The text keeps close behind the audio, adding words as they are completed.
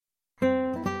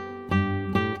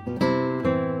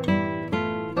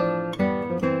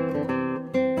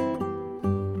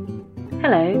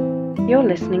Hello, you're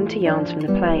listening to Yarns from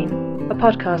the Plane, a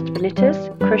podcast for knitters,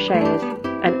 crocheters,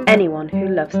 and anyone who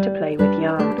loves to play with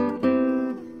yarn.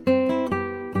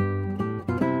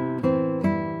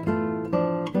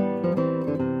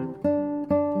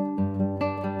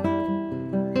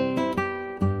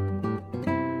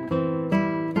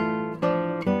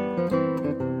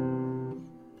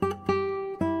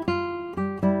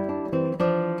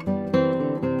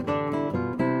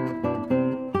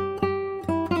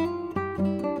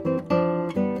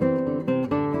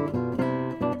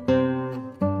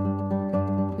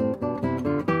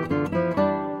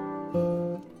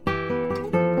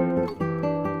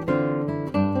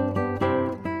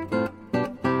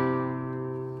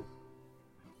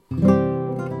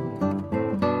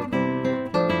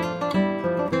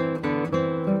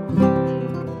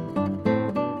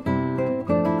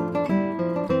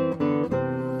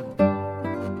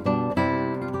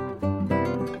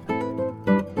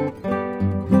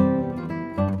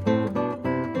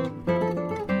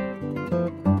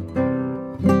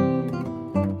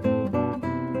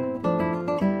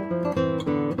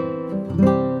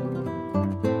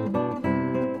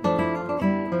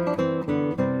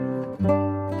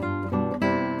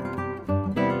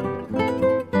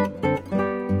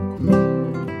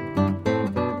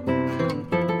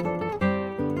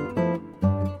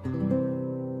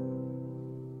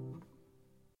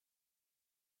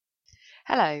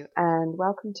 Hello and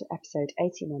welcome to episode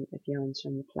 81 of Yarns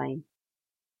from the Plane.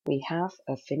 We have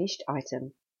a finished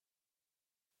item.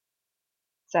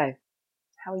 So,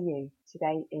 how are you?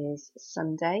 Today is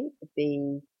Sunday,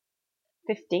 the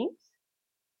 15th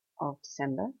of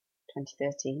December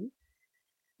 2013.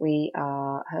 We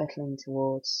are hurtling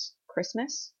towards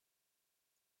Christmas,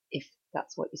 if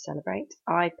that's what you celebrate.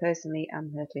 I personally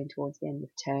am hurtling towards the end of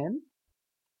term.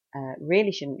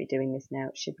 Really shouldn't be doing this now,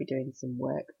 should be doing some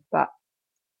work, but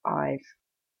I've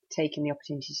taken the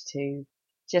opportunity to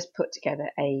just put together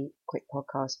a quick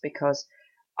podcast because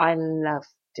I love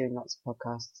doing lots of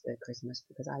podcasts at Christmas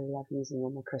because I love using all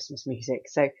my Christmas music.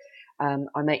 So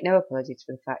I make no apologies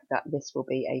for the fact that this will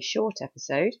be a short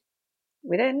episode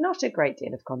with not a great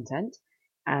deal of content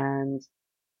and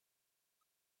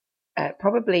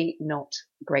probably not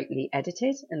greatly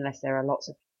edited unless there are lots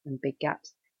of big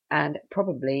gaps, and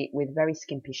probably with very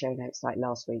skimpy show notes like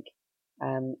last week.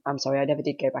 I'm sorry, I never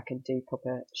did go back and do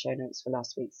proper show notes for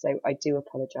last week, so I do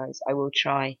apologise. I will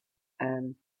try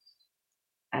and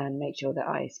make sure that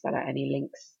I spell out any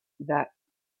links that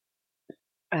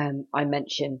I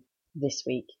mention this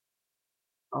week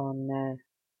on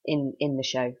in the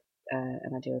show,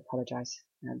 and I do apologise,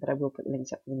 but I will put the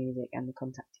links up for the music and the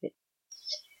contact of it.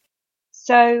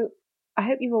 So I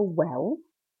hope you're all well.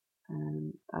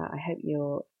 I hope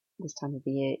this time of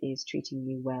the year is treating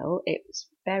you well. It was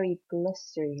very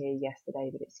blustery here yesterday,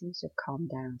 but it seems to have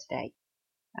calmed down today.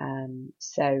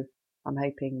 So I'm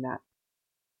hoping that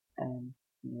it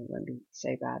won't be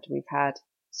so bad. We've had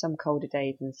some colder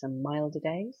days and some milder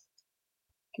days.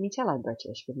 Can you tell I'm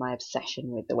British with my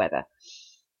obsession with the weather?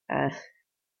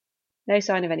 No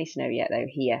sign of any snow yet, though,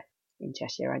 here in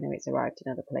Cheshire. I know it's arrived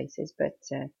in other places, but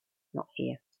not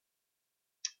here.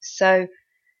 So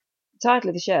the title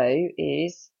of the show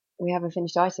is We Have a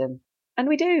Finished Item. And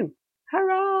we do!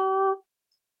 Hurrah!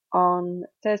 On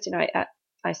Thursday night,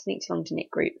 I sneaked along to Knit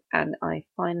Group and I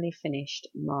finally finished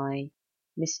my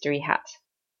mystery hat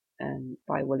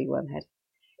by Woolly Wormhead.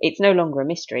 It's no longer a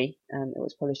mystery. It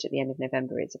was published at the end of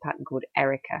November. It's a pattern called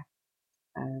Erica.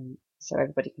 So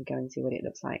everybody can go and see what it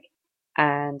looks like.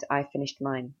 And I finished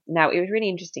mine. Now, it was really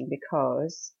interesting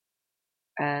because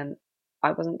I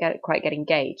wasn't quite getting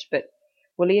gauge, but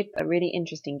Woolly had a really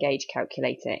interesting gauge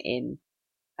calculator in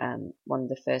one of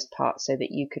the first parts so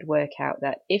that you could work out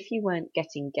that if you weren't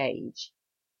getting gauge,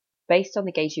 based on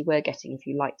the gauge you were getting, if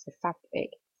you liked the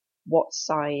fabric, what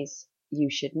size you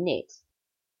should knit.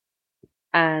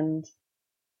 And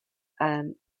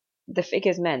the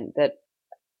figures meant that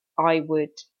I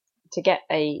would, to get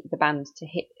the band to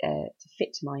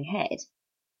fit to my head,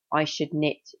 I should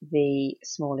knit the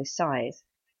smallest size.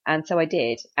 And so I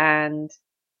did. And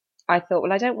I thought,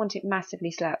 well, I don't want it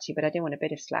massively slouchy, but I do want a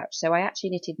bit of slouch. So I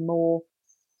actually knitted more,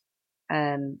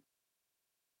 sort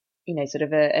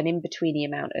of an in-betweeny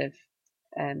amount of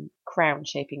crown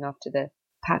shaping after the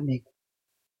patterning.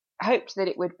 I hoped that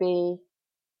it would be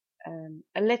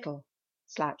a little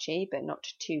slouchy, but not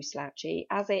too slouchy.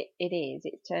 As it is,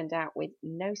 it's turned out with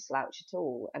no slouch at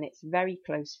all, and it's very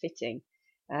close fitting.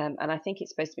 And I think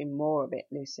it's supposed to be more a bit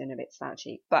looser and a bit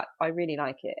slouchy, but I really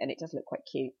like it, and it does look quite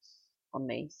cute on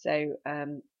me. So I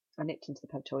nipped into the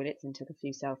pub toilets and took a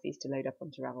few selfies to load up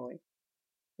onto Ravelry.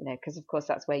 Because of course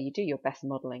that's where you do your best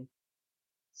modelling.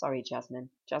 Sorry, Jasmine.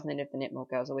 Jasmine of the Knitmore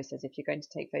Girls always says if you're going to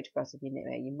take photographs of your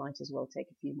knitwear, you might as well take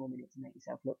a few more minutes to make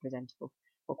yourself look presentable.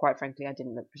 Well, quite frankly, I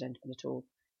didn't look presentable at all.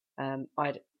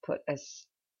 I'd put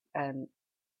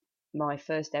my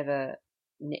first ever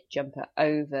knit jumper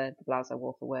over the blouse I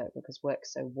wore for work because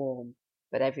work's so warm,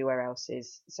 but everywhere else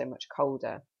is so much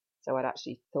colder. So I'd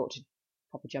actually thought to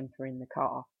pop a jumper in the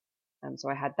car. So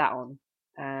I had that on,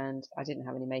 and I didn't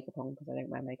have any makeup on because I don't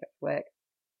wear makeup for work,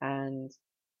 and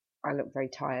I looked very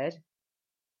tired.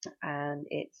 And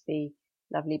it's the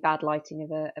lovely bad lighting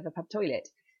of a pub toilet.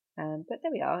 But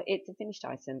there we are. It's a finished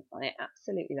item. I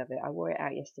absolutely love it. I wore it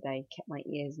out yesterday, kept my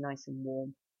ears nice and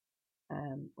warm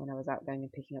when I was out going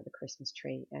and picking up the Christmas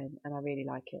tree, and I really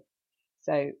like it.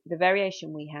 So the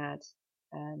variation we had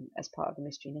as part of the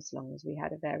Mystery Knit Along was we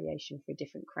had a variation for a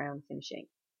different crown finishing.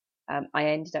 I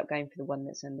ended up going for the one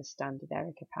that's in the standard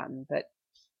Erica pattern, but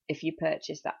if you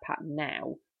purchase that pattern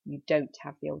now, you don't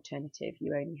have the alternative.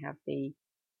 You only have the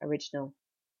original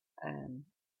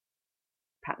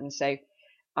pattern. So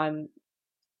I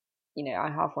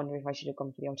half wonder if I should have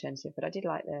gone for the alternative, but I did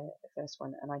like the first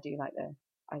one, and I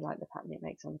like the pattern it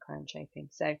makes on the crown shaping.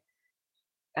 So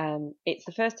it's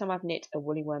the first time I've knit a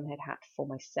woolly wormhead hat for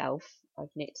myself.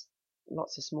 I've knit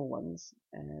lots of small ones,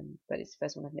 but it's the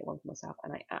first one I've knit one for myself,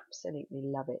 and I absolutely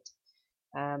love it.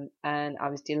 And I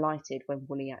was delighted when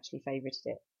Woolly actually favorited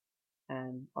it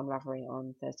on Ravelry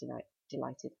on Thursday night.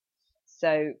 Delighted.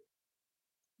 So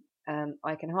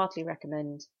I can heartily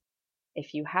recommend,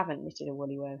 if you haven't knitted a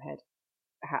woolly wormhead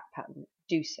hat pattern,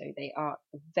 do so. They are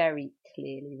very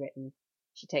clearly written.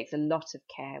 She takes a lot of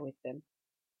care with them,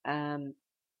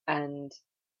 and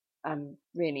I'm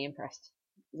really impressed.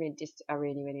 I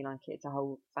really like it. It's a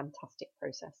whole fantastic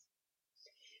process.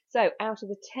 So out of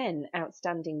the 10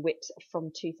 outstanding WIPs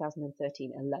from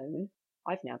 2013 alone,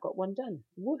 I've now got one done.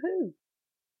 Woohoo!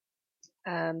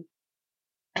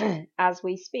 As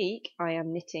we speak, I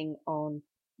am knitting on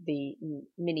the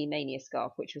Mini Mania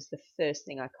scarf, which was the first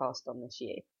thing I cast on this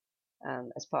year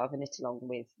as part of a knit along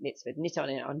with Knitsford. Knit on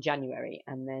it on January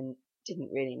and then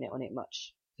didn't really knit on it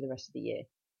much for the rest of the year.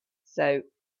 So,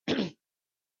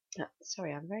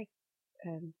 sorry, I'm very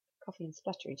coffee and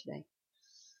spluttery today.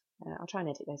 I'll try and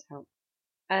edit those out.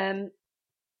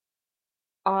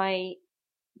 I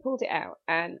pulled it out,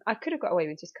 and I could have got away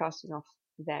with just casting off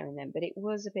there and then, but it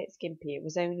was a bit skimpy. It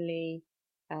was only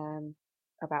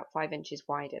about 5 inches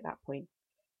wide at that point,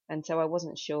 and so I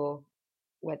wasn't sure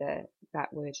whether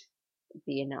that would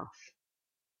be enough,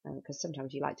 because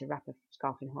sometimes you like to wrap a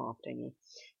scarf in half, don't you?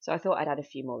 So I thought I'd add a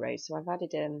few more rows. So I've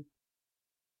added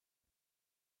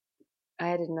I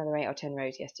added another 8 or 10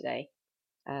 rows yesterday,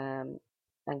 and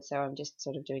so I'm just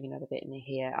sort of doing another bit in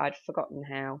here. I'd forgotten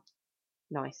how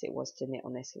nice it was to knit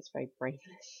on this. It's very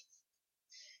brainless,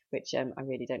 which I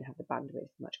really don't have the bandwidth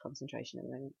for much concentration at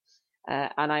the moment.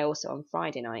 And I also on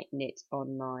Friday night knit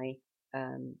on my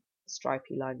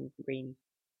stripy lime green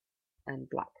and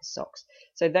black socks.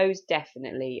 So those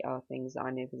definitely are things that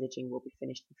I'm envisaging will be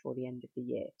finished before the end of the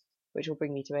year, which will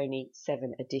bring me to only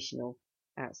 7 additional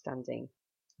outstanding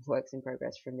works in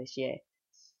progress from this year.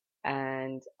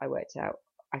 And I worked out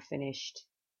I finished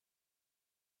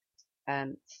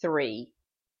 3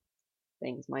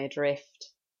 things: my Adrift,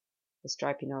 the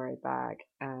stripy Noro bag,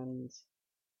 and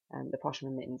the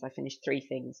Poshmark mittens. I finished 3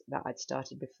 things that I'd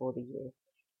started before the year.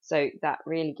 So that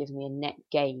really gives me a net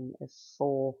gain of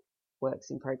 4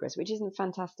 works in progress, which isn't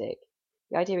fantastic.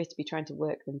 The idea is to be trying to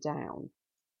work them down,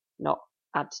 not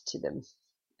add to them.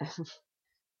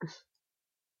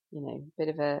 Bit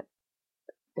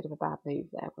of a bad move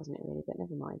there, wasn't it really? But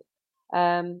never mind.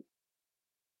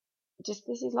 Just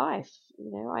this is life.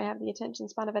 I have the attention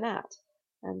span of a gnat,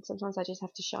 and sometimes I just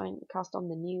have to cast on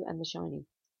the new and the shiny.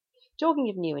 Talking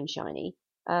of new and shiny,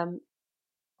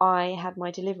 I had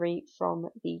my delivery from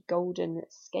the Golden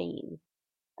Skein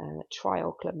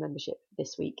trial club membership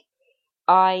this week.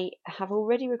 I have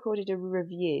already recorded a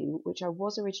review, which I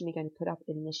was originally going to put up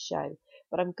in this show,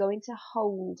 but I'm going to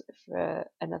hold for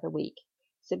another week,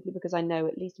 simply because I know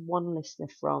at least one listener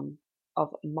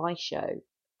of my show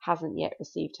hasn't yet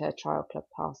received her trial club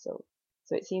parcel.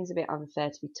 So it seems a bit unfair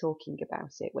to be talking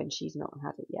about it when she's not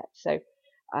had it yet. So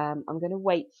I'm going to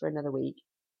wait for another week.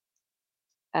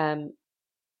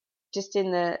 Just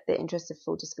in the interest of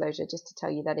full disclosure, just to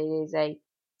tell you that it is a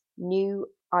new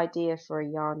idea for a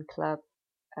yarn club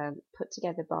put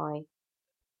together by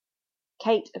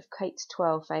Kate of Kate's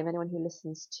 12 fame. Anyone who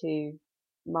listens to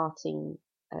Martine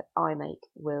at iMake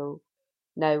will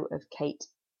know of Kate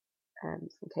from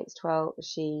Kate's 12.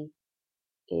 She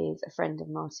is a friend of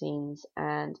Martine's,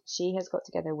 and she has got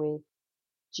together with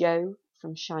Joe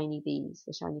from Shiny Bees,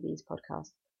 the Shiny Bees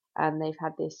podcast, and they've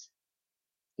had this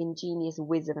ingenious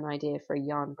whiz of an idea for a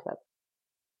yarn club.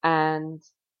 And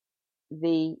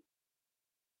the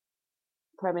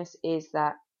premise is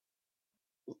that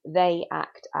they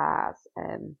act as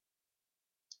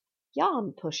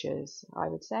yarn pushers, I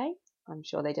would say. I'm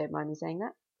sure they don't mind me saying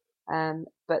that.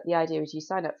 But the idea is you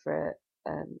sign up for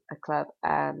a club,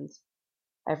 and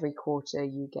every quarter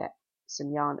you get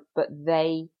some yarn, but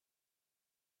they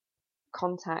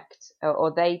contact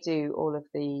or they do all of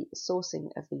the sourcing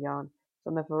of the yarn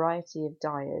from a variety of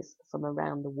dyers from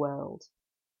around the world,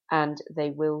 and they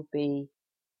will be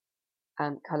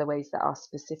colourways that are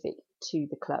specific to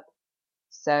the club.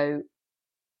 So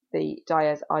the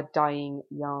dyers are dyeing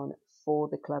yarn for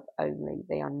the club only.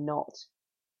 They are not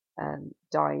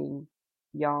dyeing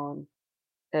yarn.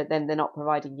 Then they're not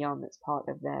providing yarn that's part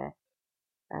of their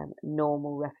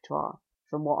normal repertoire,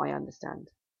 from what I understand.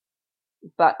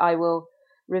 But I will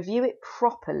review it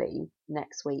properly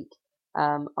next week.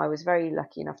 I was very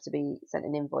lucky enough to be sent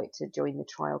an invite to join the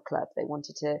trial club. They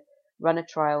wanted to run a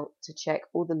trial to check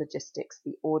all the logistics,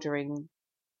 the ordering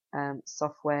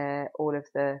software, all of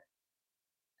the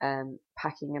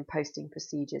packing and posting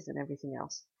procedures and everything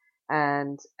else.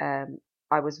 And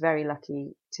I was very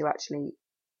lucky to actually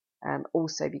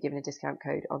also be given a discount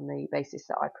code on the basis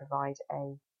that I provide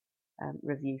a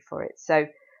review for it. So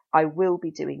I will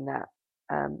be doing that.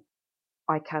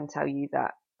 I can tell you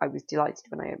that I was delighted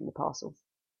when I opened the parcel.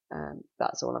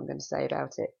 That's all I'm going to say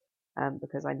about it,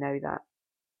 because I know that,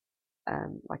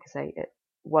 like I say,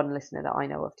 one listener that I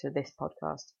know of to this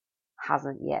podcast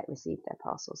hasn't yet received their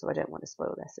parcel, so I don't want to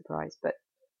spoil their surprise, but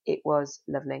it was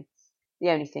lovely. The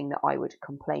only thing that I would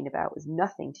complain about was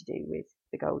nothing to do with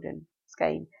the golden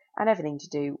skein and everything to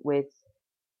do with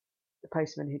the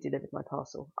postman who delivered my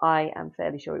parcel. I am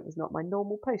fairly sure it was not my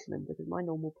normal postman, because my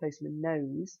normal postman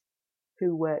knows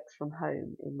who works from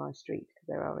home in my street, because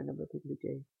there are a number of people who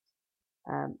do,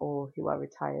 or who are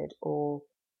retired, or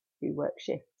who work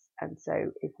shifts. And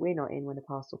so if we're not in when a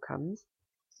parcel comes,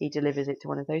 he delivers it to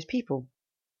one of those people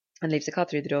and leaves a card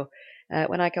through the door.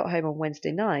 When I got home on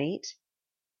Wednesday night,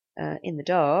 in the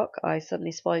dark, I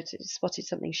suddenly spotted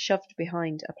something shoved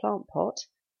behind a plant pot,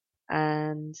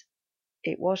 and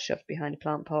it was shoved behind a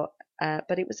plant pot,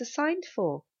 but it was a signed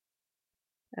for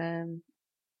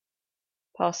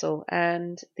parcel,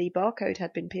 and the barcode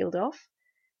had been peeled off,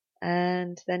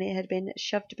 and then it had been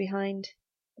shoved behind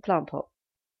a plant pot.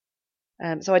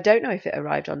 So I don't know if it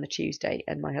arrived on the Tuesday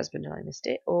and my husband and I missed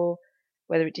it, or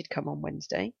whether it did come on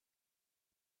Wednesday.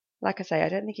 Like I say, I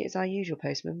don't think it was our usual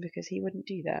postman, because he wouldn't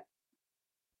do that,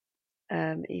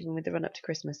 even with the run up to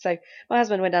Christmas. So my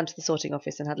husband went down to the sorting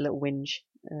office and had a little whinge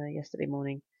yesterday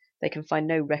morning. They can find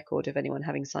no record of anyone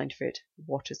having signed for it.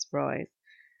 What a surprise.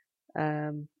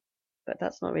 But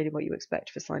that's not really what you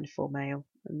expect for signed for mail,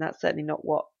 and that's certainly not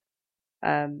what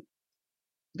the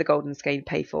Golden Skein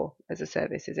pay for as a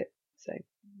service, is it? So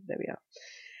there we are.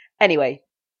 Anyway,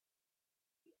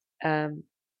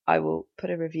 I will put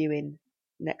a review in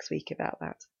next week about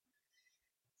that.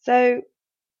 So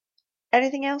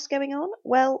anything else going on?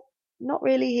 Well, not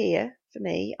really here for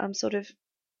me. I'm sort of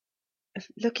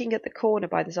looking at the corner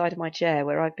by the side of my chair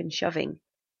where I've been shoving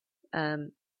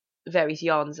various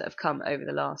yarns that have come over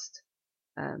the last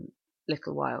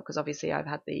little while, because obviously I've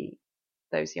had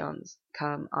those yarns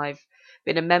come. I've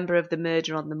been a member of the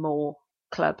Murder on the Moor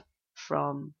club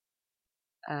from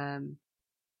the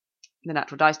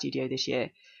Natural Dye Studio this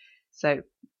year, so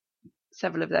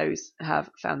several of those have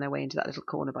found their way into that little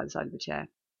corner by the side of the chair,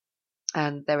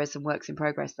 and there is some works in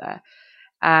progress there,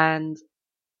 and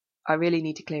I really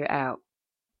need to clear it out,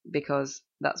 because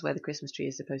that's where the Christmas tree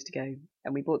is supposed to go,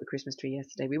 and we bought the Christmas tree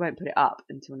yesterday. We won't put it up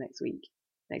until next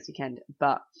weekend,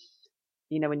 but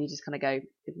you know, when you just kind of go,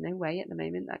 there's no way at the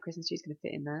moment that Christmas tree is going to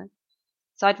fit in there.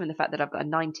 Aside from the fact that I've got a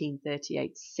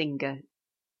 1938 Singer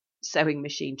sewing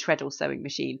machine, treadle sewing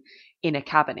machine, in a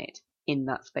cabinet in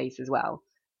that space as well,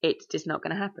 it's just not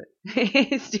going to happen.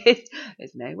 It's just,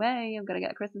 there's no way I'm going to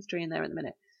get a Christmas tree in there at the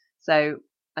minute. So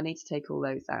I need to take all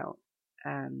those out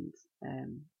and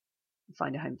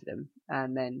find a home for them,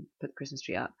 and then put the Christmas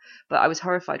tree up. But I was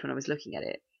horrified when I was looking at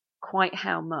it, quite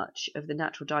how much of the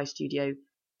Natural Dye Studio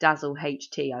Dazzle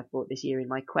HT I've bought this year in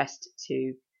my quest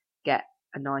to get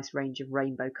a nice range of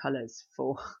rainbow colours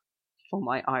for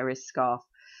my iris scarf.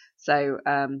 So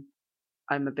I'm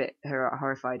a bit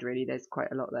horrified, really. There's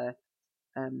quite a lot there.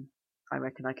 I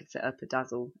reckon I could set up a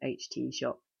Dazzle HT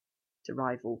shop to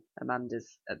rival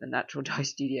Amanda's at the Natural Dye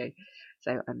Studio.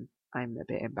 So I'm a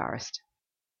bit embarrassed.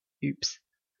 Oops.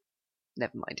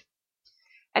 Never mind.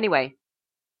 Anyway,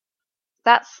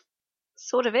 that's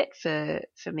sort of it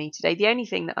for me today. The only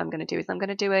thing that I'm going to do is I'm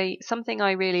going to do something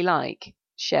I really like,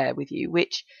 share with you,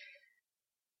 which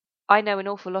I know an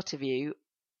awful lot of you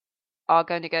are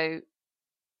going to go,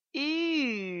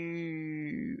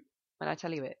 ew, when I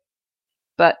tell you it.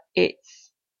 But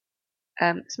it's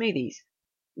smoothies.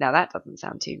 Now that doesn't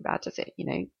sound too bad, does it?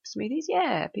 Smoothies,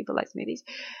 yeah, people like smoothies.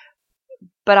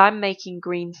 But I'm making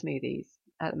green smoothies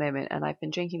at the moment, and I've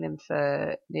been drinking them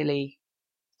for nearly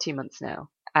 2 months now.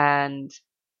 And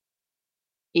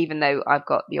even though I've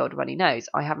got the odd runny nose,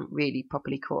 I haven't really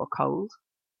properly caught a cold.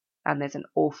 And there's an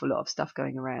awful lot of stuff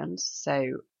going around.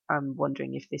 So I'm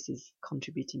wondering if this is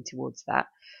contributing towards that.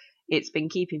 It's been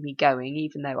keeping me going,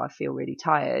 even though I feel really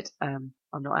tired. I'm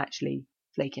not actually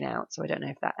flaking out, so I don't know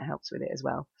if that helps with it as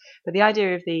well. But the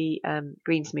idea of the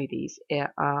green smoothies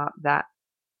are that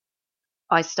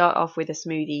I start off with a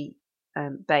smoothie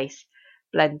base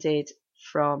blended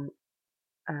from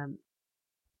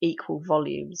equal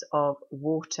volumes of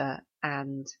water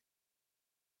and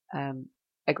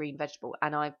a green vegetable.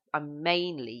 And I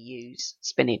mainly use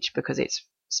spinach because it's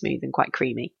smooth and quite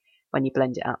creamy when you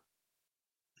blend it up.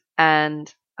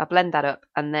 And I blend that up,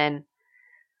 and then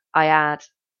I add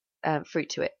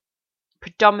fruit to it.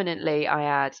 Predominantly, I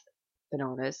add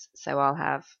bananas. So I'll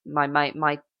have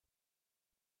my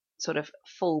sort of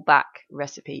fallback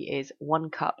recipe is 1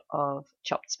 cup of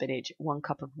chopped spinach, 1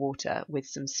 cup of water with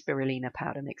some spirulina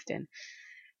powder mixed in.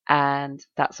 And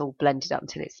that's all blended up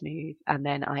until it's smooth. And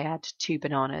then I add 2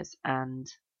 bananas and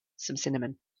some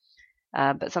cinnamon.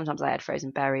 But sometimes I add frozen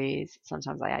berries.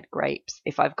 Sometimes I add grapes.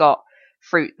 If I've got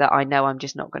fruit that I know I'm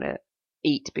just not going to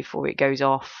eat before it goes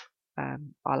off,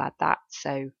 I'll add that.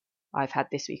 So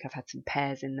this week I've had some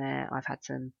pears in there. I've had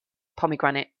some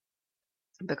pomegranate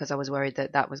because I was worried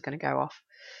that was going to go off.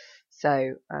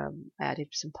 So I added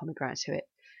some pomegranate to it.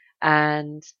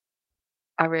 And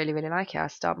I really, really like it. I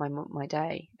start my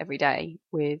day every day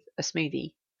with a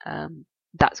smoothie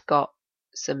that's got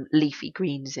some leafy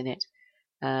greens in it.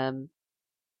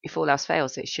 If all else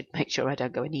fails, it should make sure I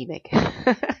don't go anemic.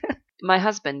 My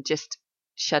husband just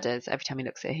shudders every time he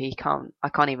looks at it. I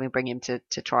can't even bring him to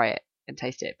try it and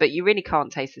taste it. But you really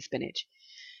can't taste the spinach.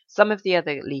 Some of the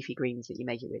other leafy greens that you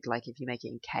make it with, like if you make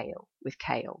it with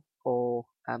kale or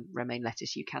romaine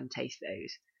lettuce, you can taste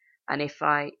those. And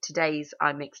today's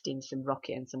I mixed in some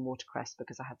rocket and some watercress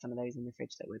because I had some of those in the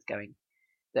fridge that would,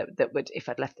 if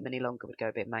I'd left them any longer, would go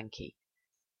a bit manky.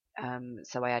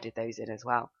 So I added those in as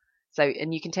well. So,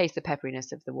 and you can taste the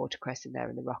pepperiness of the watercress in there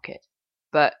and the rocket.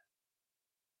 But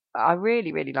I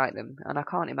really, really like them, and I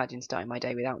can't imagine starting my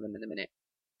day without them in a minute.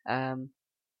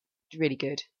 Really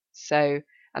good. So,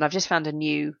 and I've just found a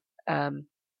new powder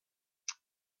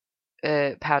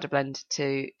blend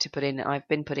to put in. I've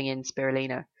been putting in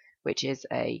spirulina, which is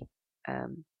a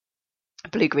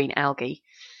blue-green algae.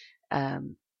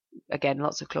 Again,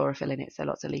 lots of chlorophyll in it, so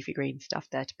lots of leafy green stuff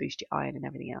there to boost your iron and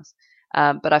everything else.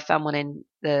 But I found one in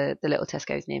the little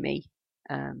Tesco's near me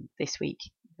this week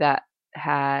that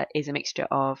is a mixture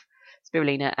of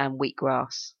spirulina and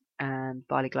wheatgrass and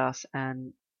barley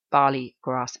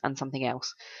grass and something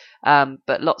else.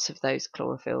 But lots of those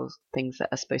chlorophyll things that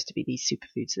are supposed to be these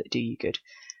superfoods that do you good.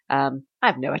 I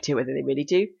have no idea whether they really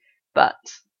do, but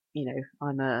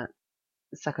I'm a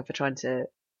sucker for trying to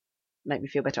make me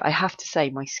feel better. I have to say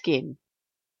my skin,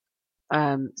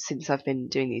 since I've been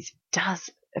doing these, does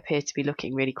appear to be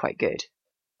looking really quite good.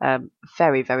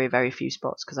 Very, very, very few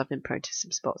spots, because I've been prone to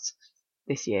some spots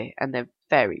this year, and they're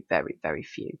very, very, very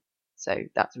few. So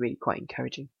that's really quite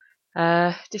encouraging.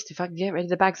 Just if I can get rid of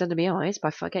the bags under my eyes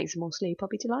by getting some more sleep, I'll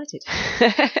be delighted.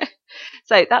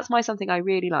 So that's something I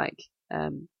really like.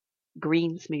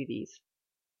 Green smoothies.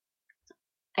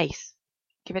 Ace.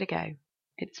 Give it a go.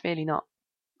 It's really not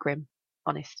grim.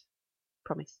 Honest.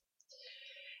 Promise.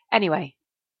 Anyway.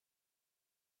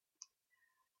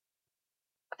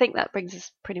 I think that brings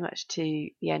us pretty much to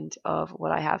the end of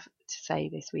what I have to say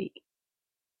this week.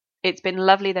 It's been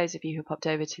lovely, those of you who popped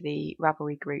over to the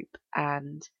Ravelry group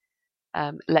and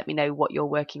let me know what you're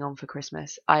working on for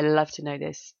Christmas. I love to know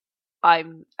this.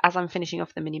 As I'm finishing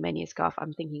off the Mini Mania scarf,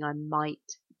 I'm thinking I might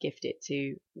gift it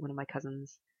to one of my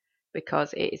cousins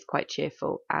because it is quite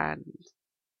cheerful and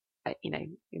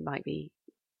it might be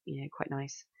quite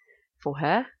nice for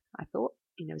her. I thought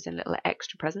as a little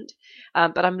extra present.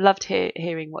 But I'm loved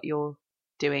hearing what you're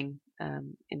doing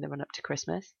in the run up to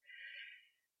Christmas.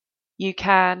 You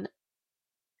can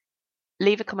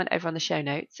leave a comment over on the show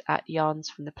notes at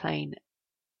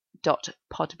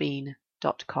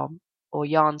yarnsfromtheplane.podbean.com or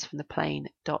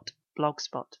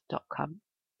yarnsfromtheplane.blogspot.com.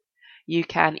 You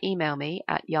can email me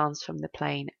at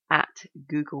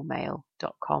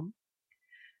yarnsfromtheplane@googlemail.com,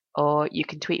 or you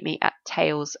can tweet me at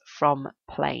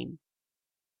talesfromplane,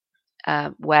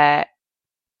 where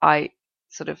I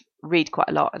sort of read quite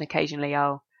a lot, and occasionally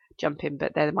I'll jump in,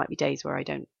 but there might be days where I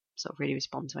don't sort of really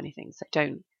respond to anything. So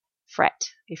don't fret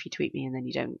if you tweet me and then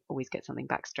you don't always get something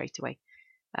back straight away.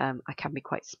 I can be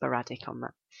quite sporadic on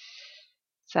that.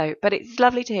 So, but it's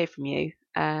lovely to hear from you,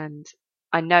 and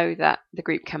I know that the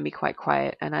group can be quite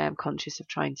quiet, and I am conscious of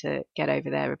trying to get over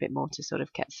there a bit more to sort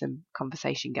of get some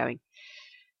conversation going.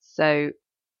 So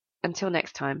until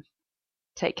next time,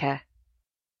 take care.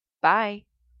 Bye.